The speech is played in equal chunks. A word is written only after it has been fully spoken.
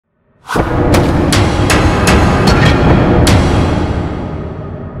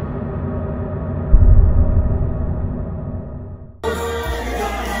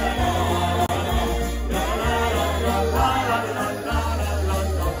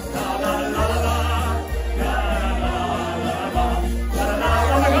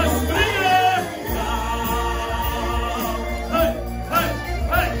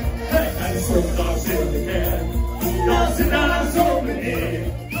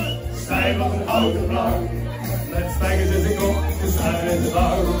nog een houten plank. Met spijkers in zijn kop, de schuim in de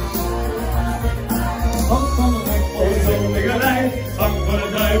bank. Bank van de gek, onzondige lijn. Bank voor de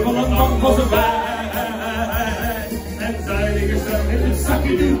duivel, een bank voor zijn wijn. En zuidige stem in het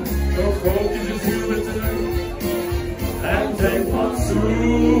zakje doen. Zo groot is het vuur met z'n doen. En zijn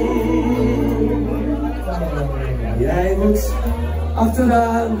fatsoen. Jij moet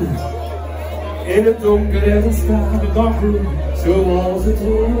achteraan. In het donker ergens staan. De dagroep, zoals het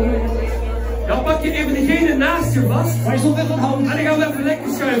hoort. Dan pak je even degene naast je vast. Wij zullen even houden. En dan gaan we even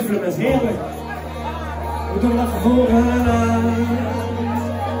lekker schuifelen met z'n allen. Heerlijk. We doen even vooraan.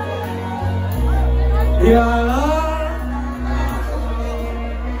 Ja, la.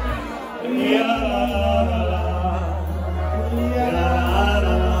 Ja, la. Ja,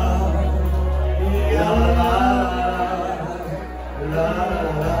 la. Ja, la. La,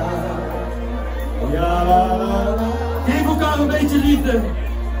 la. Ja, la, la. Geef elkaar een beetje liefde.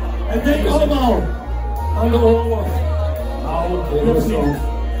 En denk allemaal aan de oorlog. Hou op de zo.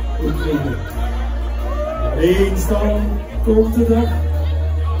 Oekraïne. Eens dan komt de dag,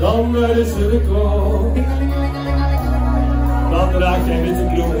 dan werden ze de klok. Dan draag jij witte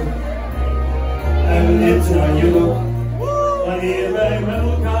bloemen en wit aan je lok. Wanneer wij met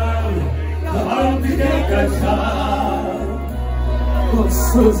elkaar de hand in kijk uitgaan. Wat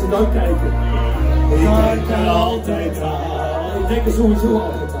zullen ze dan kijken? Ik kijk er altijd aan. Ik denk er sowieso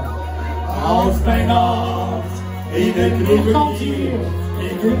altijd aan. Als mijn nacht in de knieën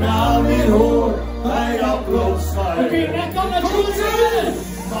ik je naam weer hoor bij de applausschijf. Oké, net kan het goed zijn!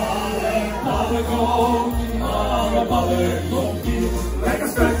 Ballen, ballen, kom, ballen, ballen, kom hier. Lekker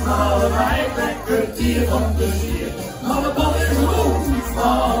stuk halen wij, lekker dier van plezier. Ballen, ballen is rood,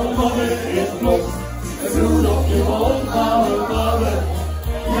 ballen, ballen is blok. Het bloed op je mond, ballen, ballen,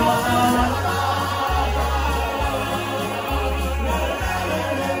 ja.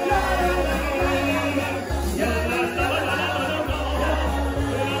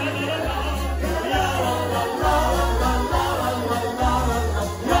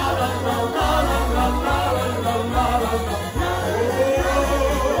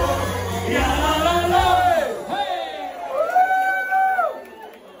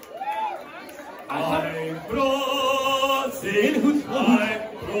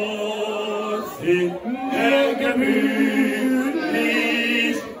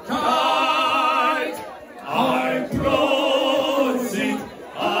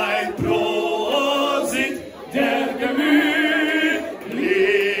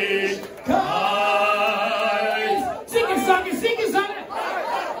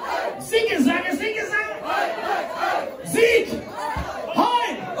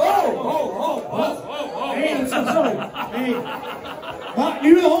 Maar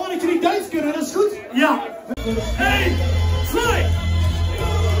nu wil horen dat jullie Duits kunnen, dat is goed? Ja. 1, 2.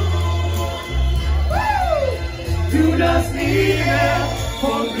 Du das nie mehr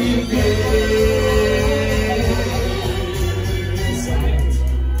von mir geht. Seit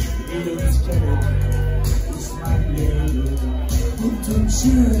wir uns kennen, ist mein Leben gut und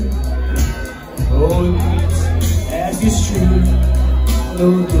schön. Und es ist schön.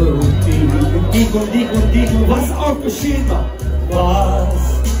 Und die, was auch geschieht, was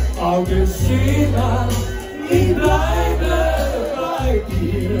auch geschieht, ich bleibe bei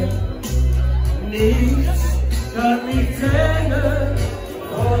dir. Nichts kann mich trennen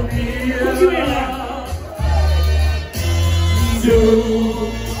von dir. Du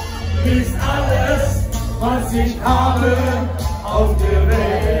bist alles, was ich habe auf der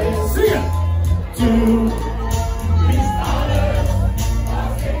Welt. Singen! Du bist alles,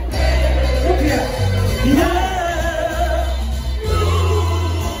 was ich will. Ja!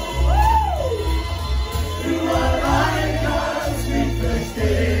 Du allein kannst mich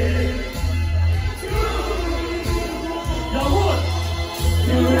verstehen. Jawohl!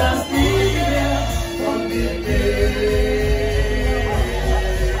 Du darfst nie mehr von mir gehen.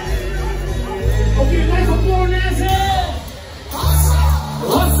 Okay, gleich auf Bolognese! Rossa!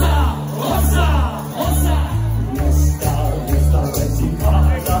 Rossa! Rossa! Rossa! Rossa,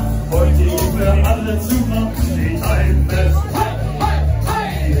 Mexikaner, heute über alle Zukunft steht ein Fest. Hey, hey,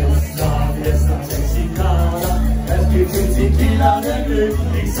 hey! Rossa, Mexikaner, es gibt in Tequila, der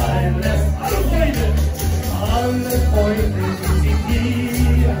glücklich sein lässt. Alle Freunde sind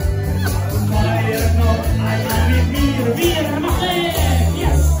hier und feiern noch einmal mit mir. Wir machen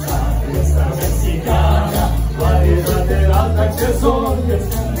yes! Rossa, Mexikaner, weil der Alltag der Sorge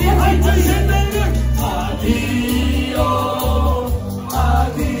ist. Wir halten Hände weg! Adio,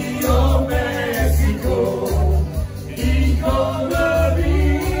 adio Mexico, ich komme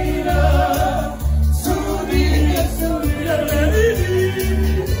wieder zu dir,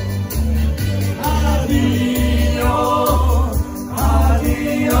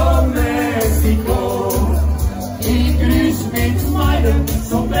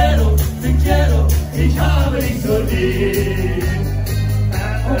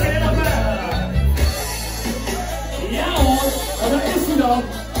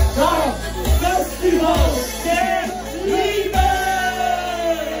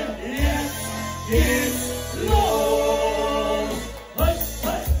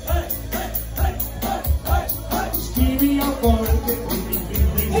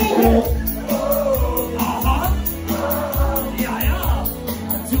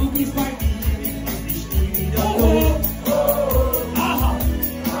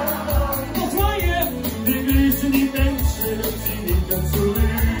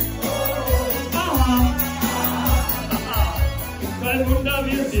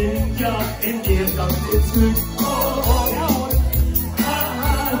 dat is goed. Ja hoor.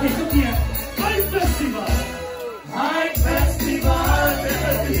 Oké, komt hier. High Festival. High Festival.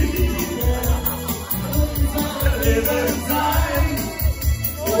 Leven zijn.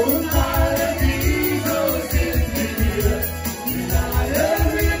 Und alle, die so sind wie wir, die laden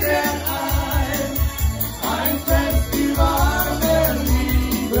wir gern ein Festival der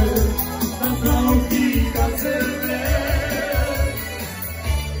Liebe, das braucht die ganze Welt,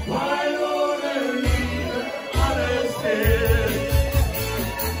 weil ohne Liebe alles fehlt.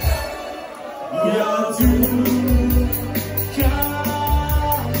 Ja, du kannst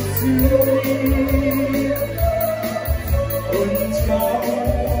zu mir und kaum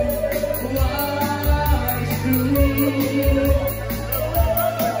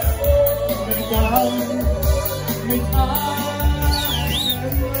mit einem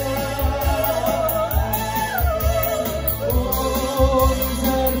unser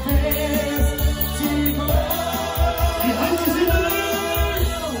Festival. Die Hände sind in der Luft.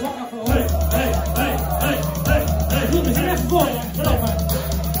 Hey, hey, hey, hey, hey, hey. Wir sind echt voll.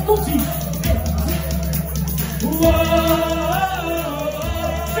 Komt ie.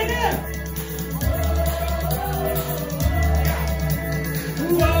 Zingen.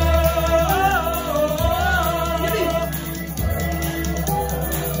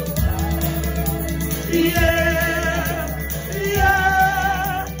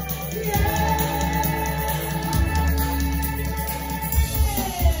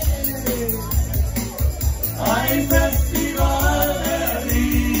 Ein Festival der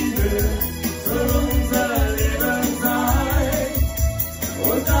Liebe soll unser Leben sein.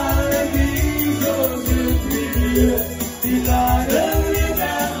 Und alle, die so sind wie wir, die laden wir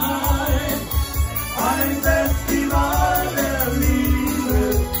gern ein. Ein Festival der Liebe,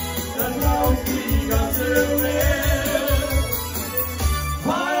 das braucht die ganze Welt.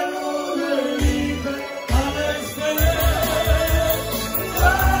 Weil ohne Liebe alles fehlt.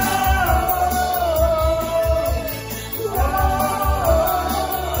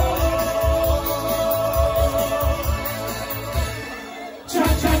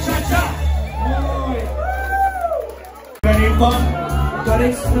 Cha-cha-cha-cha! Ben je bang dat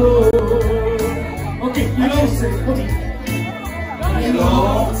ik sloop? Oké, je loopt tegen. Komt ie. Je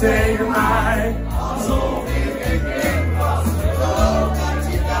loopt tegen mij alsof ik een kind was. Geloof dat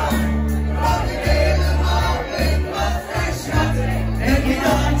je dacht dat ik helemaal blind was. En schat, denk je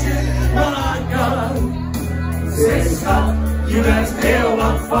dat je wel aan kan? Zeg schat, je bent heel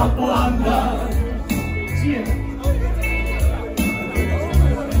wat van plan dan. Zie je?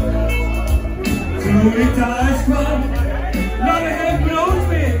 Toen ik thuis kwam, lag er geen brood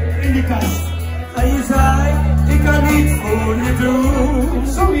meer in de kast. En je zei, ik kan niet voor je doen.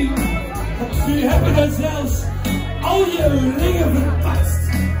 Sorry, want nu hebben we zelfs al je ringen verpast.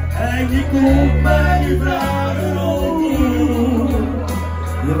 En je komt mij nu vragen opnieuw.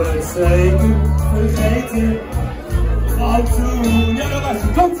 Je bent zeker vergeten wat toen. Ja, dat was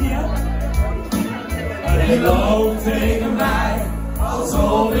het. Komt ie, hè? En je loopt tegen mij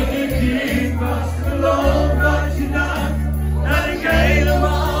alsof ik een kind was. Geloof dat je dacht dat ik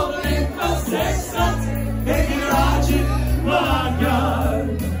helemaal blind was. Zeg schat, denk je dat je maar kan.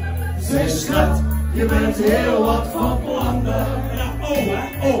 Zeg schat, je bent heel wat van plan. Ja, oh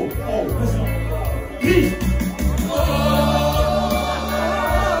hè, oh, dat is wel. Lief.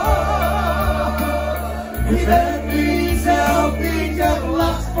 Je bent nu zelf niet, je hebt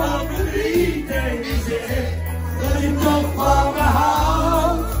last van verdriet. En je zegt dat je toch van me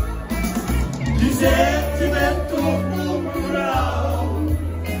houdt. Je zegt je bent toch nog vrouw.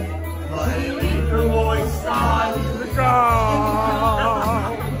 Maar je lieve mooi staat in de kou.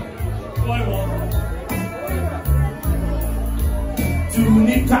 Mooi man. Toen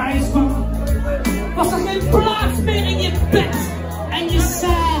ik thuis kwam, was er geen plaats meer in je bed. En je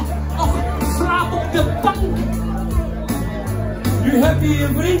zei, ach, slaap op de bank. Nu heb je je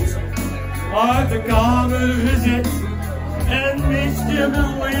vriend uit de kamer gezet. En mist je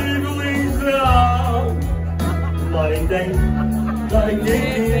mijn lievelingsvrouw. Maar ik denk dat ik dit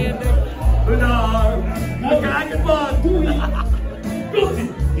keer bedankt. Nou kijk het maar, doei.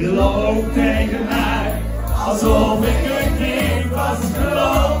 Komt-ie. Je loopt tegen mij alsof ik een kind was.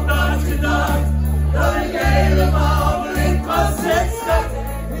 Geloof dat je dacht dat ik helemaal blind was. Zeg schat,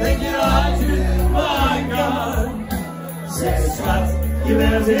 denk je dat je maar kan. Zeg schat, je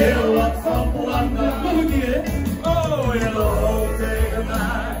bent heel wat van plan. Nog een keer. Oh, je loopt tegen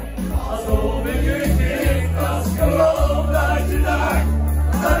mij alsof ik een kind was. Geloof dat je dacht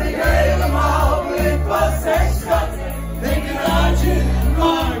dat ik helemaal blind was. Zeg schat, denk je dat je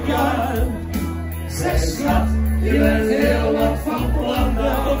maar kan. Zeg schat, je bent heel wat van plan.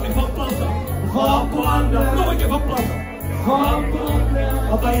 Van plan.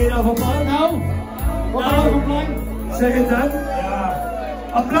 Wat ben je nou van plan nou? Wat ben je van plan? Zeg het dan. Ja.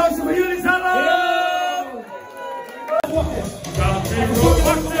 Applaus voor jullie zelf!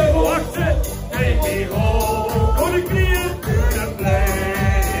 Wachten, take me home. Voor de knieën, de play.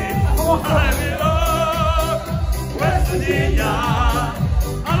 I'm in love, West Virginia.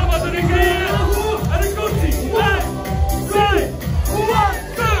 Allemaal door de knieën en de koetsie. 1, 2, 1,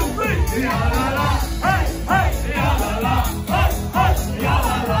 2, 3. Ja la la, hey, hey, ja la la, hey, hey, ja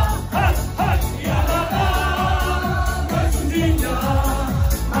la la, hey, hey, ja la la. West Virginia,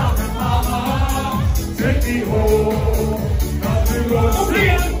 mama, mama, take me home.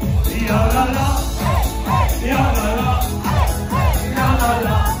 Ja la la, ja la la, ja la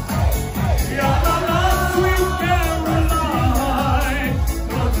la, ja la la, sweet Caroline,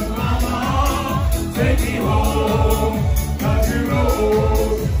 country mama, take me home, country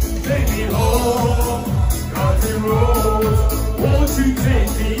road, take me home, country road, won't you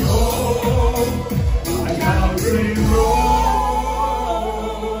take me home, country road.